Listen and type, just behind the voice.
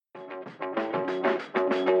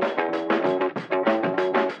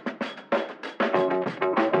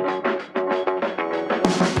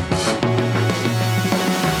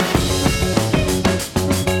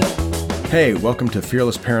Hey, welcome to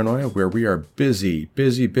Fearless Paranoia, where we are busy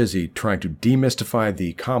trying to demystify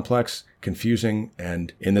the complex, confusing,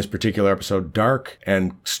 and in this particular episode, dark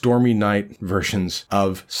and stormy night versions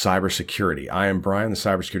of cybersecurity. I am Brian, the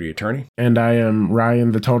cybersecurity attorney. And I am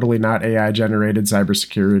Ryan, the totally not AI-generated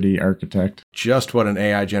cybersecurity architect. Just what an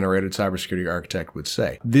AI-generated cybersecurity architect would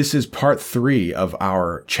say. This is part 3 of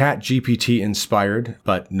our ChatGPT-inspired,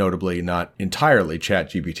 but notably not entirely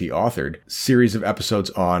ChatGPT-authored, series of episodes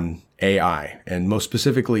on AI, and most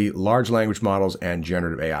specifically, large language models and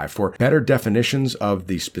generative AI. For better definitions of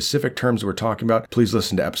the specific terms we're talking about, please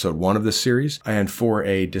listen to episode 1 of this series. And for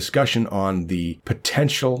a discussion on the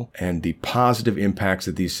potential and the positive impacts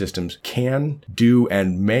that these systems can do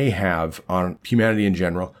and may have on humanity in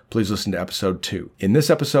general, please listen to episode 2. In this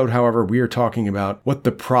episode, however, we are talking about what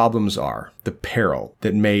the problems are, the peril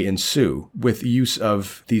that may ensue with use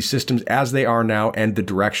of these systems as they are now and the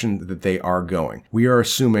direction that they are going. We are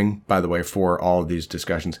assuming, by the way, for all of these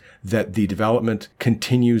discussions, that the development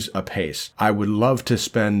continues apace. I would love to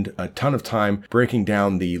spend a ton of time breaking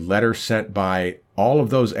down the letter sent by all of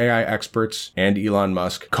those AI experts and Elon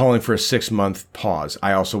Musk calling for a 6-month pause.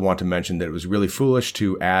 I also want to mention that it was really foolish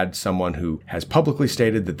to add someone who has publicly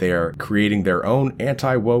stated that they are creating their own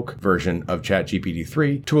anti-woke version of ChatGPT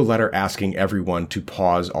 3 to a letter asking everyone to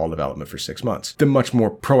pause all development for 6 months. The much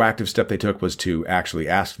more proactive step they took was to actually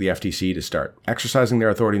ask the FTC to start exercising their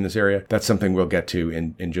authority in this area. That's something we'll get to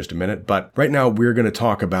in just a minute. But right now, we're going to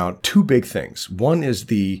talk about 2 big things. One is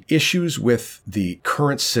the issues with the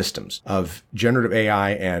current systems of generative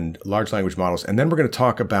AI and large language models. And then we're going to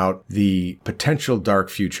talk about the potential dark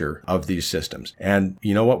future of these systems. And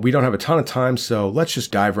you know what? We don't have a ton of time, so let's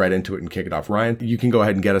just dive right into it and kick it off. Ryan, you can go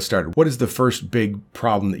ahead and get us started. What is the first big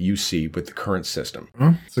problem that you see with the current system?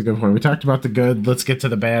 That's a good point. We talked about the good. Let's get to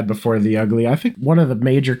the bad before the ugly. I think one of the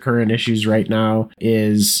major current issues right now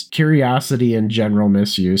is curiosity and general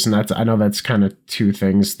misuse. And I know that's kind of 2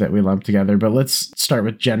 things that we lump together, but let's start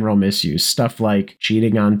with general misuse. Stuff like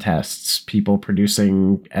cheating on tests, people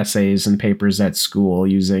producing essays and papers at school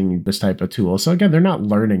using this type of tool. So again, they're not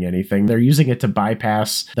learning anything. They're using it to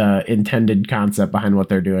bypass the intended concept behind what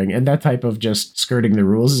they're doing. And that type of just skirting the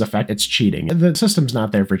rules is it's cheating. The system's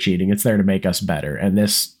not there for cheating. It's there to make us better. And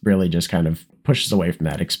this really just kind of pushes away from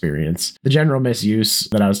that experience. The general misuse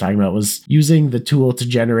that I was talking about was using the tool to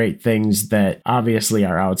generate things that obviously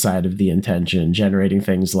are outside of the intention, generating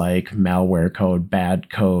things like malware code,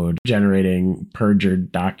 bad code, generating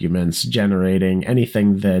perjured documents, generating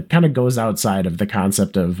anything that kind of goes outside of the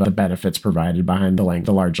concept of the benefits provided behind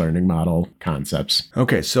the large learning model concepts.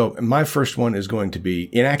 Okay, so my first one is going to be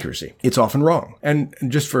inaccuracy. It's often wrong. And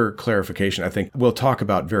just for clarification, I think we'll talk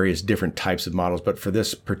about various different types of models, but for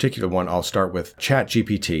this particular one, I'll start with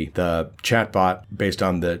ChatGPT, the chatbot based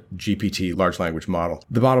on the GPT large language model.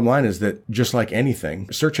 The bottom line is that just like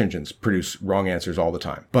anything, search engines produce wrong answers all the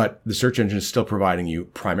time. But the search engine is still providing you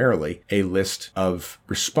primarily a list of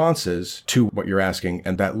responses to what you're asking,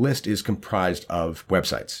 and that list is comprised of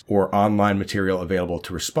websites or online material available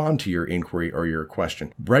to respond to your inquiry or your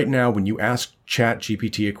question. Right now, when you ask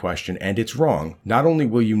ChatGPT a question and it's wrong, not only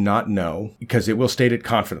will you not know, because it will state it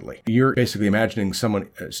confidently. You're basically imagining someone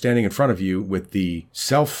standing in front of you with the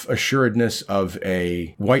self-assuredness of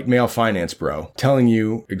a white male finance bro telling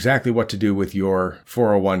you exactly what to do with your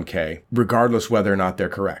 401k, regardless whether or not they're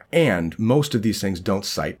correct. And most of these things don't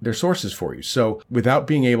cite their sources for you. So without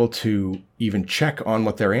being able to even check on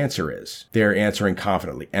what their answer is, they're answering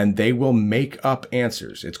confidently, and they will make up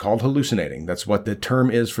answers. It's called hallucinating. That's what the term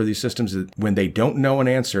is for these systems. When they don't know an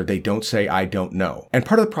answer, they don't say, I don't know. And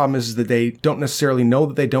part of the problem is that they don't necessarily know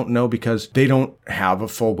that they don't know because they don't have a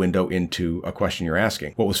full window into a question you're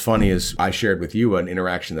asking. What was funny is I shared with you an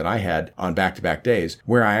interaction that I had on back-to-back days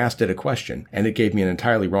where I asked it a question and it gave me an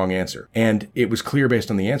entirely wrong answer. And it was clear based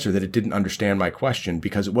on the answer that it didn't understand my question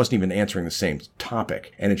because it wasn't even answering the same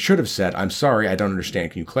topic. And it should have said, I'm sorry, I don't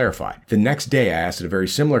understand. Can you clarify? The next day, I asked it a very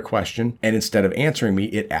similar question, and instead of answering me,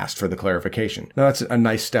 it asked for the clarification. Now, that's a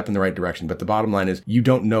nice step in the right direction, but the bottom line is you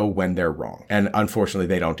don't know when they're wrong. And unfortunately,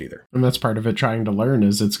 they don't either. And that's part of it trying to learn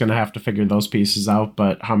is it's going to have to figure those pieces out,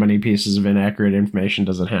 but how many pieces of inaccurate information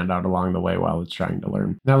does it hand out along the way while it's trying to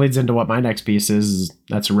learn? That leads into what my next piece is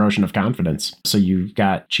that's erosion of confidence. So you've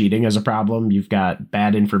got cheating as a problem. You've got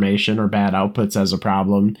bad information or bad outputs as a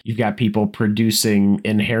problem. You've got people producing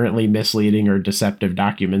inherently misleading misleading or deceptive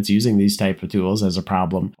documents using these type of tools as a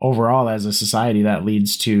problem. Overall, as a society, that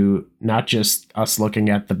leads to not just us looking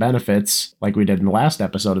at the benefits like we did in the last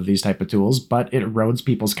episode of these type of tools, but it erodes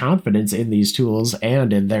people's confidence in these tools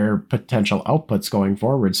and in their potential outputs going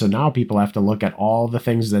forward. So now people have to look at all the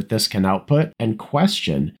things that this can output and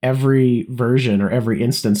question every version or every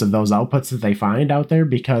instance of those outputs that they find out there,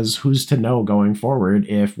 because who's to know going forward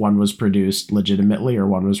if one was produced legitimately or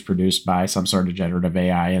one was produced by some sort of generative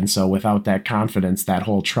AI. And so without that confidence, that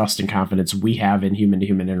whole trust and confidence we have in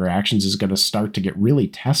human-to-human interactions is going to start to get really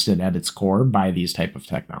tested at its core by these type of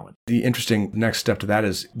technology. The interesting next step to that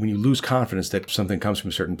is when you lose confidence that something comes from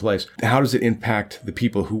a certain place, how does it impact the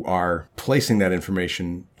people who are placing that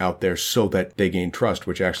information out there so that they gain trust,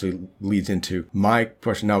 which actually leads into my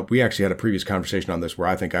question. Now, we actually had a previous conversation on this where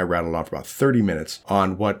I think I rattled off for about 30 minutes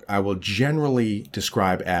on what I will generally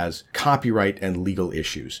describe as copyright and legal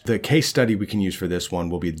issues. The case study we can use for this one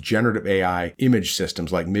will be the generative AI image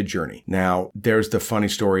systems like Midjourney. Now, there's the funny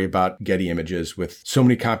story about Getty Images with so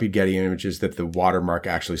many copied Getty images that the watermark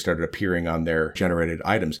actually started appearing on their generated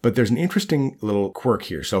items. But there's an interesting little quirk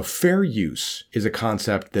here. So fair use is a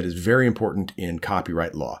concept that is very important in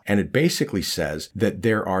copyright law. And it basically says that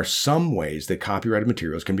there are some ways that copyrighted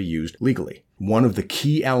materials can be used legally. One of the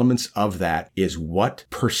key elements of that is what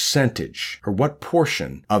percentage or what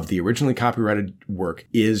portion of the originally copyrighted work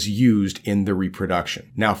is used in the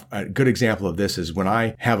reproduction. Now, a good example of this is when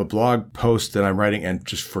I have a blog post that I'm writing and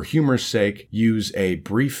just for humor's sake, use a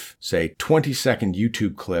brief, say 20-second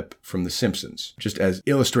YouTube clip from The Simpsons, just as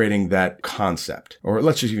illustrating that concept. Or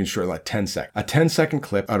let's just even short like 10 seconds. A 10-second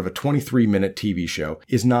clip out of a 23-minute TV show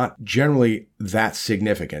is not generally that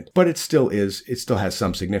significant, but it still has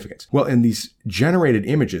some significance. Well, in these generated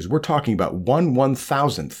images, we're talking about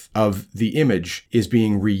 1/1000th of the image is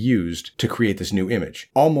being reused to create this new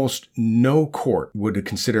image. Almost no court would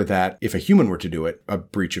consider that, if a human were to do it, a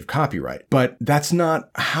breach of copyright. But that's not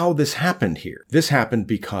how this happened here. This happened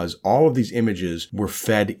because all of these images were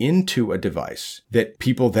fed into a device that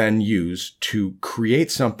people then use to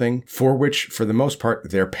create something for which, for the most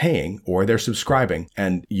part, they're paying or they're subscribing.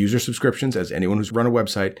 And user subscriptions, as anyone who's run a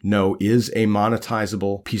website know, is a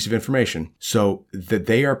monetizable piece of information. So that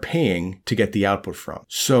they are paying to get the output from.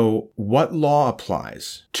 So what law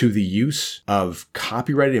applies to the use of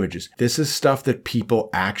copyrighted images? This is stuff that people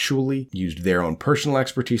actually used their own personal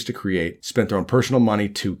expertise to create, spent their own personal money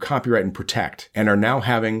to copyright and protect, and are now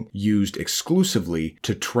having used exclusively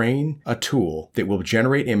to train a tool that will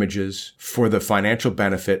generate images for the financial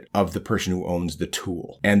benefit of the person who owns the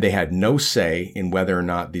tool. And they had no say in whether or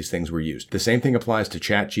not these things were used. The same thing applies to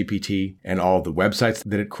ChatGPT and all the websites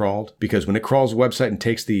that it crawled, because when it crawls a website and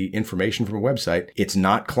takes the information from a website, it's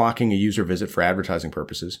not clocking a user visit for advertising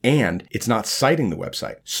purposes, and it's not citing the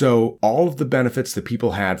website. So all of the benefits that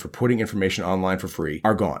people had for putting information online for free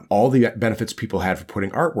are gone. All the benefits people had for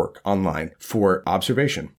putting artwork online for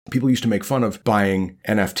observation. People used to make fun of buying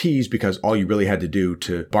NFTs because all you really had to do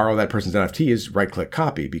to borrow that person's NFT is right-click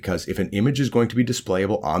copy, because if an image is going to be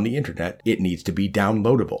displayable on the internet, it needs to be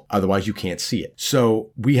downloadable. Otherwise, you can't see it.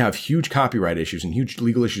 So we have huge copyright issues and huge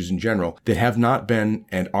legal issues in general that have not been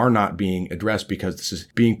and are not being addressed because this is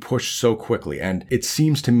being pushed so quickly. And it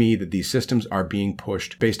seems to me that these systems are being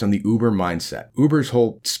pushed based on the Uber mindset. Uber's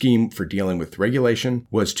whole scheme for dealing with regulation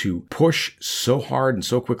was to push so hard and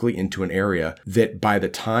so quickly into an area that by the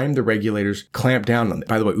time the regulators clamped down on it,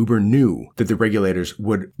 by the way, Uber knew that the regulators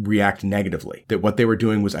would react negatively, that what they were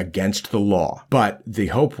doing was against the law. But the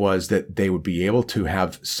hope was that they would be able to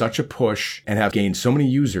have such a push and have gained so many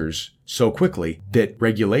users so quickly that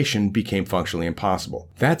regulation became functionally impossible.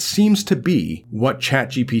 That seems to be what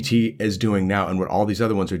ChatGPT is doing now and what all these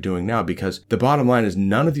other ones are doing now, because the bottom line is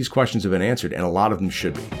none of these questions have been answered, and a lot of them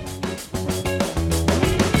should be.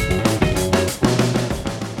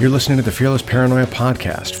 You're listening to the Fearless Paranoia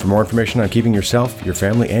podcast. For more information on keeping yourself, your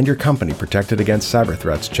family, and your company protected against cyber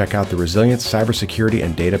threats, check out the Resilient Cybersecurity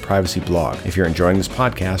and Data Privacy blog. If you're enjoying this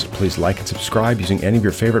podcast, please like and subscribe using any of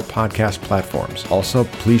your favorite podcast platforms. Also,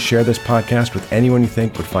 please share this podcast with anyone you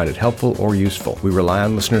think would find it helpful or useful. We rely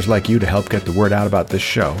on listeners like you to help get the word out about this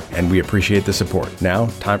show, and we appreciate the support. Now,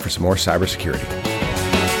 time for some more cybersecurity.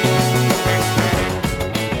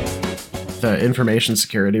 The information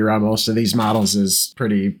security around most of these models is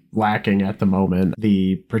pretty lacking at the moment.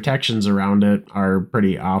 The protections around it are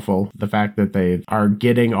pretty awful. The fact that they are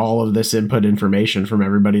getting all of this input information from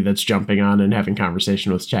everybody that's jumping on and having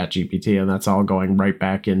conversation with ChatGPT, and that's all going right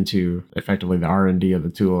back into effectively the R&D of the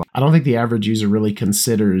tool. I don't think the average user really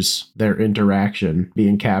considers their interaction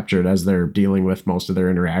being captured as they're dealing with most of their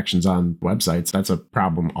interactions on websites. That's a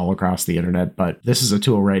problem all across the internet, but this is a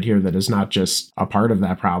tool right here that is not just a part of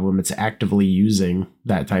that problem. It's actively using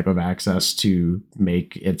that type of access to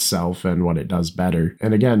make itself and what it does better.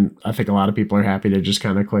 And again, I think a lot of people are happy to just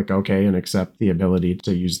kind of click OK and accept the ability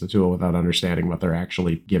to use the tool without understanding what they're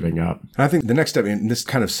actually giving up. I think the next step, and this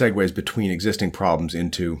kind of segues between existing problems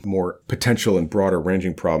into more potential and broader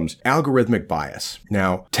ranging problems, algorithmic bias.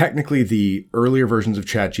 Now, technically, the earlier versions of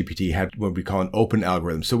ChatGPT had what we call an open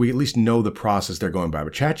algorithm, so we at least know the process they're going by.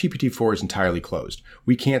 But ChatGPT 4 is entirely closed.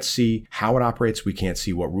 We can't see how it operates. We can't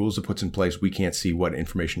see what rules it puts in place. We can't see what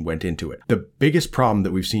information went into it. The biggest problem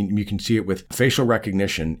that we've seen, you can see it with facial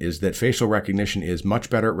recognition, is that facial recognition is much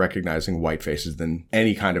better at recognizing white faces than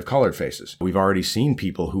any kind of colored faces. We've already seen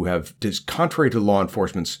people who have, contrary to law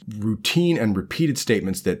enforcement's routine and repeated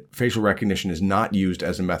statements that facial recognition is not used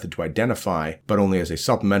as a method to identify, but only as a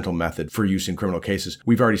supplemental method for use in criminal cases.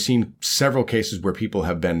 We've already seen several cases where people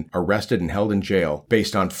have been arrested and held in jail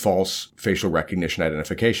based on false facial recognition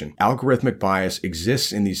identification. Algorithmic bias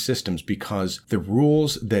exists in these systems because the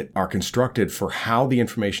rules that are constructed for how the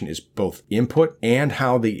information is both input and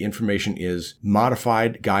how the information is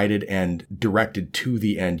modified, guided, and directed to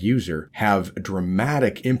the end user have a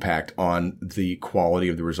dramatic impact on the quality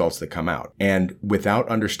of the results that come out. And without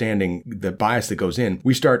understanding the bias that goes in,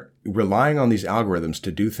 we start relying on these algorithms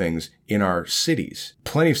to do things in our cities.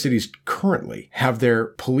 Plenty of cities currently have their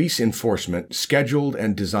police enforcement scheduled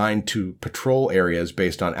and designed to patrol areas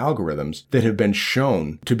based on algorithms that have been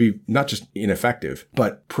shown to be not just ineffective,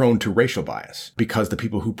 but prone to racial bias because the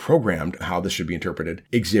people who programmed how this should be interpreted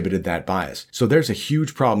exhibited that bias. So there's a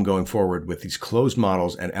huge problem going forward with these closed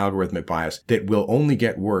models and algorithmic bias that will only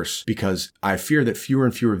get worse because I fear that fewer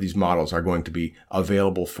and fewer of these models are going to be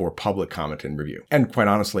available for public comment and review. And quite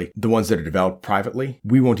honestly, the ones that are developed privately,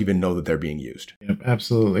 we won't even know that they're being used. Yep,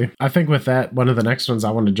 absolutely. I think with that, one of the next ones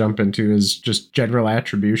I want to jump into is just general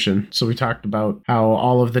attribution. So we talked about how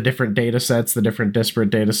all of the different data sets, the different disparate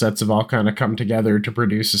data sets have all kind of come together to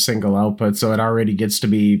produce a single output. So it already gets to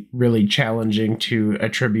be really challenging to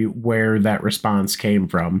attribute where that response came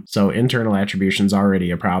from. So internal attribution is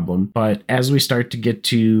already a problem. But as we start to get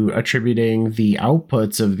to attributing the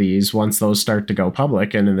outputs of these, once those start to go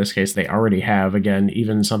public, and in this case, they already have, again,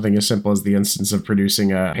 even something as simple as the instance of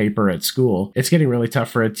producing a paper at school, it's getting really tough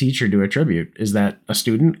for a teacher to attribute. Is that a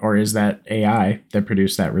student or is that AI that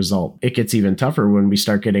produced that result? It gets even tougher when we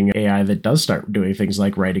start getting AI that does start doing things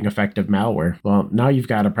like writing effective malware. Well, now you've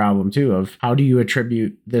got a problem too of how do you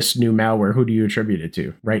attribute this new malware? Who do you attribute it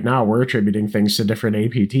to? Right now, we're attributing things to different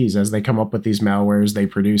APTs. As they come up with these malwares, they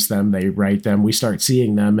produce them, they write them, we start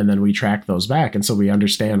seeing them, and then we track those back. And so we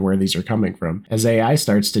understand where these are coming from. As AI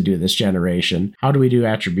starts to do this generation, how do we do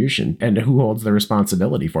attribution? And who holds the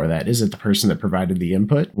responsibility for that? Is it the person that provided the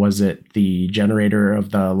input? Was it the generator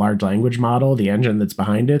of the large language model, the engine that's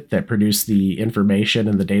behind it, that produced the information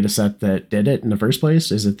and the data set that did it in the first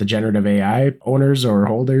place? Is it the generative AI owners or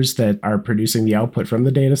holders that are producing the output from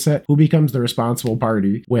the data set? Who becomes the responsible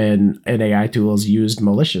party when an AI tool is used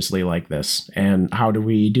maliciously like this? And how do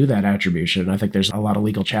we do that attribution? I think there's a lot of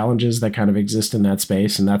legal challenges that kind of exist in that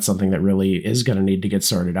space, and that's something that really is going to need to get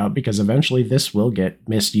sorted out because eventually this will get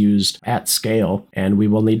misused at scale, and we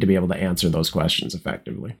will need to be able to answer those questions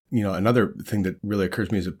effectively. You know, another thing that really occurs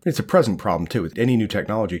to me is it's a present problem too. With any new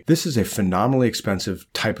technology, this is a phenomenally expensive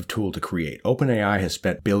type of tool to create. OpenAI has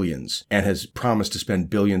spent billions and has promised to spend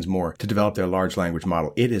billions more to develop their large language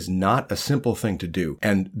model. It is not a simple thing to do.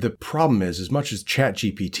 And the problem is, as much as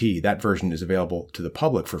ChatGPT, that version is available to the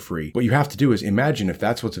public for free, what you have to do is imagine if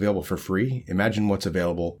that's what's available for free, imagine what's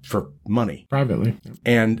available for money. Privately.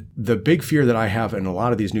 And the big fear that I have in a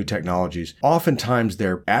lot of these new technologies, oftentimes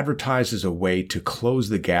they're advertised as a way to close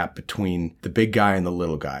the gap between the big guy and the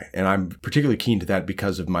little guy. And I'm particularly keen to that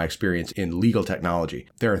because of my experience in legal technology.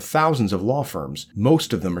 There are thousands of law firms.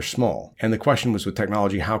 Most of them are small. And the question was with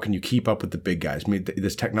technology, how can you keep up with the big guys? I mean,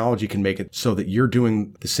 this technology can make it so that you're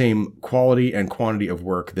doing the same quality and quantity of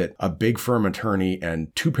work that a big firm attorney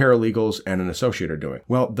and two paralegals and an associate are doing.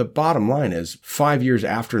 Well, the bottom line is 5 years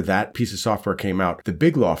after that piece of software came out, the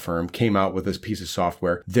big law firm came out with this piece of software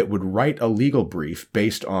software that would write a legal brief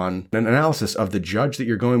based on an analysis of the judge that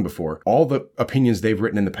you're going before, all the opinions they've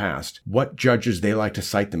written in the past, what judges they like to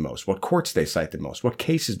cite the most, what courts they cite the most, what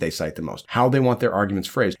cases they cite the most, how they want their arguments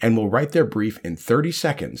phrased, and will write their brief in 30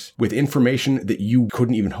 seconds with information that you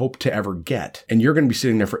couldn't even hope to ever get. And you're going to be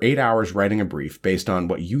sitting there for 8 hours writing a brief based on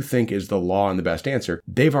what you think is the law and the best answer.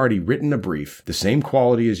 They've already written a brief, the same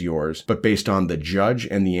quality as yours, but based on the judge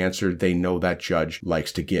and the answer they know that judge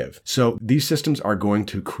likes to give. So these systems are going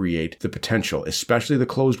to create the potential, especially the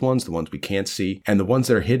closed ones, the ones we can't see, and the ones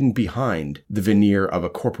that are hidden behind the veneer of a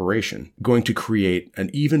corporation, going to create an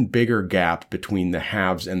even bigger gap between the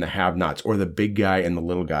haves and the have-nots, or the big guy and the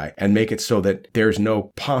little guy, and make it so that there's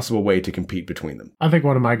no possible way to compete between them. I think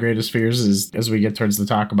one of my greatest fears is, as we get towards the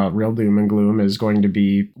talk about real doom and gloom, is going to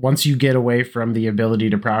be once you get away from the ability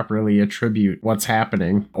to properly attribute what's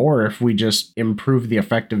happening, or if we just improve the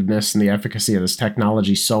effectiveness and the efficacy of this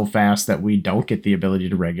technology so fast that we don't get the ability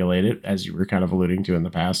to regulate it, as you were kind of alluding to in the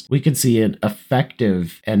past, we could see an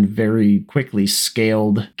effective and very quickly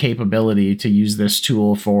scaled capability to use this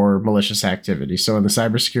tool for malicious activity. So in the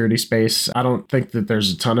cybersecurity space, I don't think that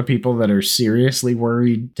there's a ton of people that are seriously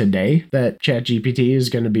worried today that ChatGPT is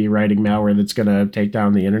going to be writing malware that's going to take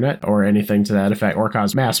down the internet or anything to that effect, or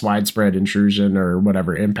cause mass widespread intrusion or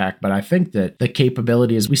whatever impact. But I think that the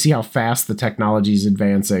capability is, we see how fast the technology is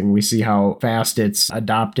advancing. We see how fast it's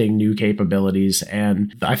adopting new capabilities.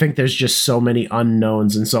 And I think there's just so many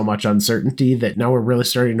unknowns and so much uncertainty that now we're really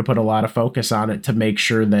starting to put a lot of focus on it to make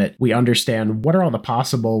sure that we understand what are all the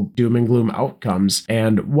possible doom and gloom outcomes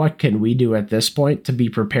and what can we do at this point to be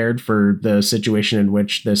prepared for the situation in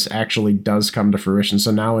which this actually does come to fruition.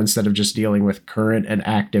 So now, instead of just dealing with current and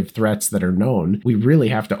active threats that are known, we really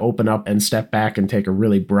have to open up and step back and take a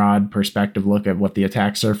really broad perspective look at what the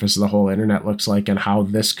attack surface of the whole internet looks like and how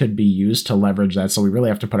this could be used to leverage that. So we really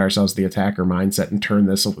have to put ourselves in the attacker mindset and turn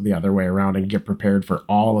this the other way around and get prepared for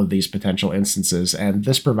all of these potential instances. And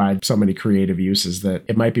this provides so many creative uses that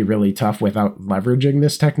it might be really tough without leveraging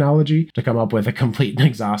this technology to come up with a complete and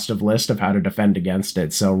exhaustive list of how to defend against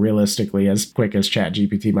it. So realistically, as quick as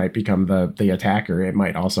ChatGPT might become the attacker, it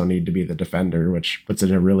might also need to be the defender, which puts it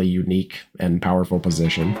in a really unique and powerful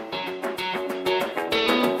position.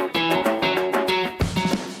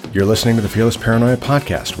 You're listening to the Fearless Paranoia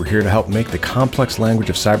podcast. We're here to help make the complex language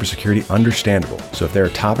of cybersecurity understandable. So if there are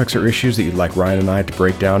topics or issues that you'd like Ryan and I to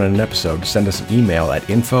break down in an episode, send us an email at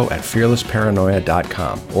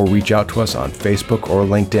info@fearlessparanoia.com or reach out to us on Facebook or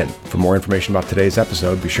LinkedIn. For more information about today's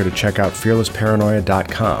episode, be sure to check out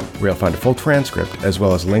fearlessparanoia.com, where you'll find a full transcript as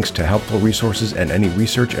well as links to helpful resources and any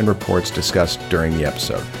research and reports discussed during the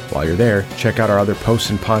episode. While you're there, check out our other posts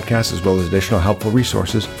and podcasts as well as additional helpful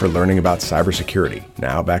resources for learning about cybersecurity.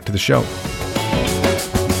 Now back to the show.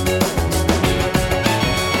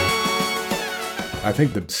 I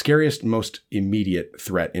think the scariest, most immediate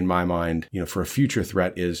threat in my mind, for a future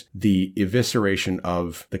threat is the evisceration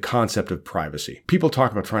of the concept of privacy. People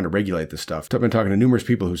talk about trying to regulate this stuff. I've been talking to numerous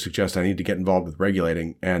people who suggest I need to get involved with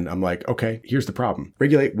regulating, and I'm like, okay, here's the problem.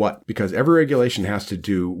 Regulate what? Because every regulation has to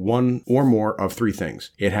do one or more of three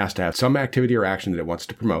things. It has to have some activity or action that it wants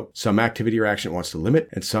to promote, some activity or action it wants to limit,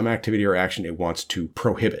 and some activity or action it wants to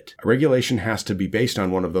prohibit. A regulation has to be based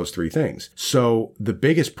on one of those three things. So the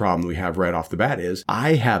biggest problem we have right off the bat is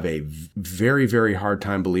I have a very, very hard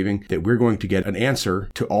time believing that we're going to get an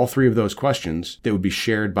answer to all three of those questions that would be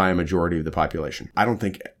shared by a majority of the population. I don't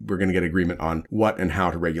think we're going to get agreement on what and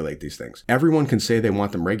how to regulate these things. Everyone can say they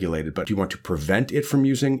want them regulated, but do you want to prevent it from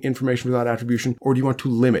using information without attribution, or do you want to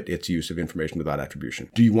limit its use of information without attribution?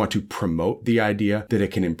 Do you want to promote the idea that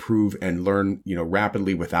it can improve and learn,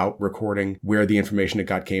 rapidly without recording where the information it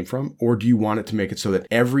got came from? Or do you want it to make it so that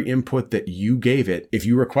every input that you gave it, if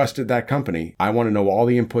you requested that company, I want to know all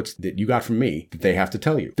the inputs that you got from me that they have to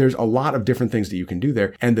tell you. There's a lot of different things that you can do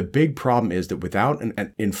there. And the big problem is that without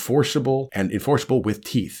an enforceable with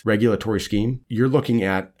teeth regulatory scheme, you're looking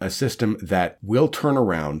at a system that will turn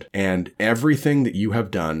around and everything that you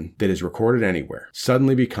have done that is recorded anywhere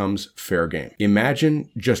suddenly becomes fair game. Imagine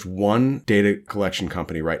just one data collection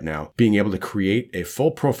company right now being able to create a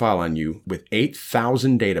full profile on you with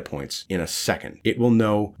 8,000 data points in a second. It will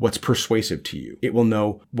know what's persuasive to you. It will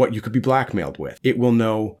know what you could be blackmailed with. It will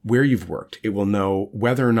know where you've worked. It will know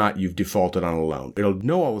whether or not you've defaulted on a loan. It'll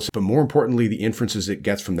know all this, but more importantly, the inferences it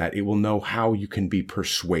gets from that, it will know how you can be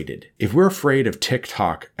persuaded. If we're afraid of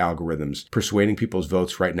TikTok algorithms persuading people's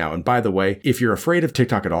votes right now, and by the way, if you're afraid of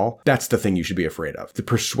TikTok at all, that's the thing you should be afraid of, the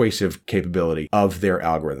persuasive capability of their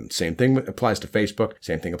algorithm. Same thing applies to Facebook,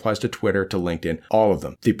 same thing applies to Twitter, to LinkedIn, all of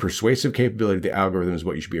them. The persuasive capability of the algorithm is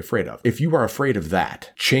what you should be afraid of. If you are afraid of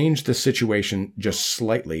that, change the situation just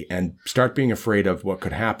slightly and start being afraid afraid of what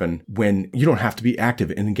could happen when you don't have to be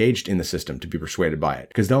active and engaged in the system to be persuaded by it,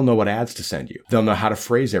 because they'll know what ads to send you. They'll know how to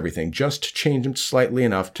phrase everything, just to change them slightly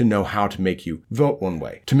enough to know how to make you vote one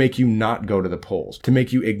way, to make you not go to the polls, to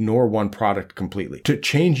make you ignore one product completely, to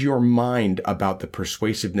change your mind about the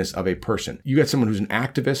persuasiveness of a person. You got someone who's an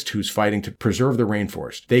activist who's fighting to preserve the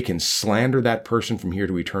rainforest. They can slander that person from here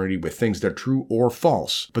to eternity with things that are true or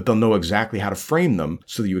false, but they'll know exactly how to frame them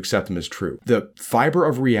so that you accept them as true. The fiber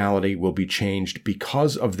of reality will be changed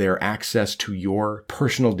because of their access to your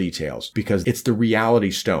personal details, because it's the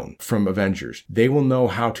reality stone from Avengers. They will know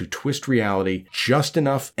how to twist reality just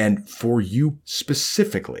enough and for you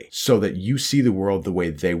specifically so that you see the world the way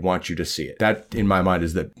they want you to see it. That, in my mind,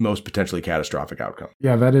 is the most potentially catastrophic outcome.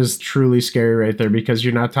 Yeah, that is truly scary right there, because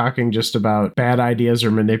you're not talking just about bad ideas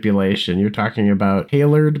or manipulation. You're talking about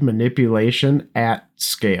tailored manipulation at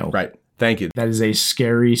scale. Right. Thank you. That is a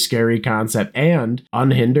scary, scary concept, and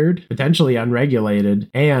unhindered, potentially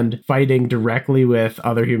unregulated, and fighting directly with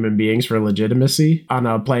other human beings for legitimacy on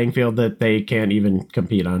a playing field that they can't even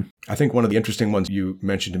compete on. I think one of the interesting ones you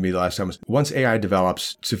mentioned to me the last time was once AI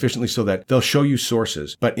develops sufficiently so that they'll show you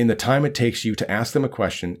sources, but in the time it takes you to ask them a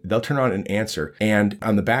question, they'll turn on an answer. And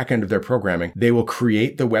on the back end of their programming, they will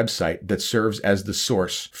create the website that serves as the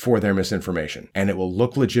source for their misinformation. And it will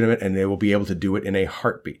look legitimate, and they will be able to do it in a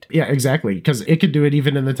heartbeat. Yeah, exactly. Because it could do it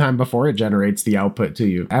even in the time before it generates the output to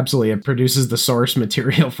you. Absolutely. It produces the source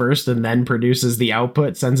material first and then produces the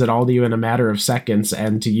output, sends it all to you in a matter of seconds.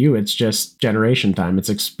 And to you, it's just generation time. It's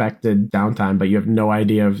expected downtime, but you have no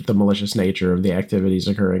idea of the malicious nature of the activities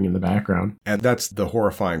occurring in the background. And that's the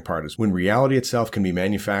horrifying part, is when reality itself can be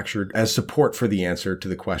manufactured as support for the answer to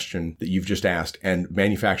the question that you've just asked, and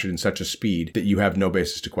manufactured in such a speed that you have no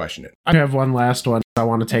basis to question it. I have one last one. I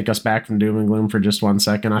want to take us back from doom and gloom for just 1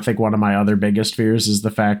 second. I think one of my other biggest fears is the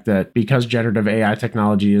fact that because generative AI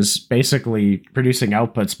technology is basically producing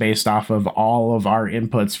outputs based off of all of our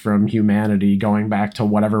inputs from humanity going back to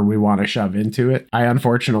whatever we want to shove into it, I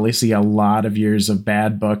unfortunately see a lot of years of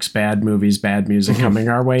bad books, bad movies, bad music coming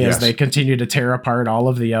our way as they continue to tear apart all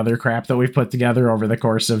of the other crap that we've put together over the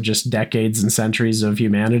course of just decades and centuries of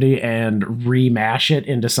humanity and remash it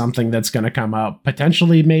into something that's going to come out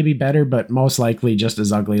potentially maybe better, but most likely just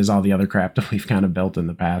as ugly as all the other crap that we've kind of built in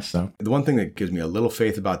the past. So the one thing that gives me a little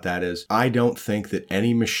faith about that is I don't think that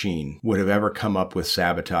any machine would have ever come up with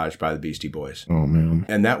Sabotage by the Beastie Boys. Oh, man.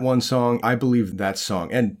 And that one song, I believe that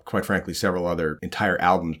song, and quite frankly, several other entire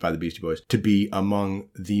albums by the Beastie Boys, to be among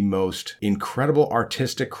the most incredible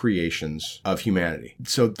artistic creations of humanity.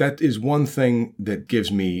 So that is one thing that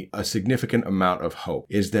gives me a significant amount of hope,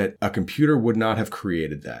 is that a computer would not have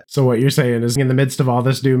created that. So what you're saying is in the midst of all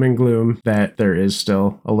this doom and gloom, that there is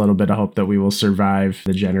still a little bit of hope that we will survive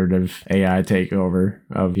the generative AI takeover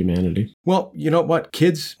of humanity. Well, you know what?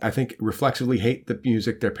 Kids, I think, reflexively hate the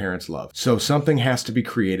music their parents love. So something has to be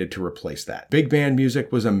created to replace that. Big band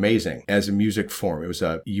music was amazing as a music form. It was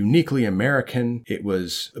a uniquely American. It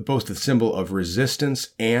was both a symbol of resistance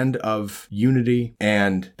and of unity.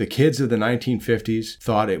 And the kids of the 1950s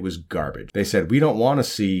thought it was garbage. They said, we don't want to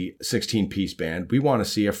see a 16-piece band. We want to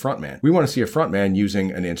see a frontman. We want to see a frontman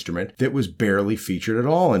using an instrument that was barely featured at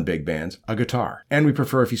all in big bands, a guitar. And we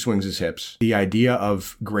prefer if he swings his hips. The idea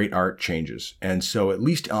of great art changes. And so at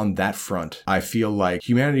least on that front, I feel like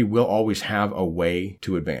humanity will always have a way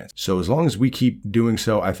to advance. So as long as we keep doing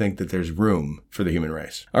so, I think that there's room for the human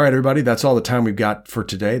race. All right, everybody, that's all the time we've got for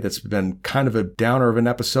today. That's been kind of a downer of an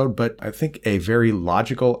episode, but I think a very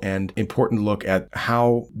logical and important look at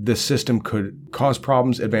how the system could cause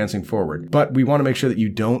problems advancing forward. But we want to make sure that you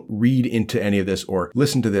don't read into any of this or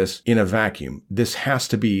listen to this in a vacuum. This has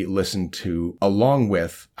to be listened to along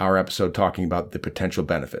with our episode talking about the potential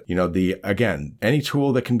benefit. You know, again, any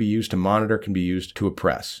tool that can be used to monitor can be used to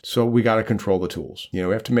oppress. So we got to control the tools. You know,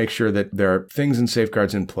 we have to make sure that there are things and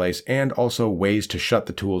safeguards in place and also ways to shut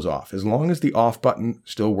the tools off. As long as the off button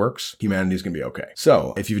still works, humanity is going to be okay.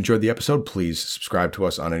 So if you've enjoyed the episode, please subscribe to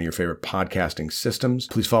us on any of your favorite podcasting systems.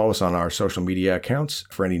 Please follow us on our social media accounts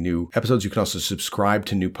for any new episodes. You can also subscribe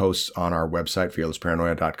to new posts on our website,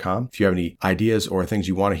 fearlessparanoia.com. If you have any ideas or things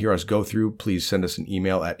you want to hear us go through, please send us an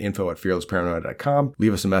email at info@fearlessparanoia.com.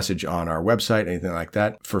 Leave us a message on our website, anything like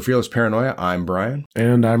that. For Fearless Paranoia, I'm Brian.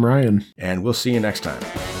 And I'm Ryan. And we'll see you next time.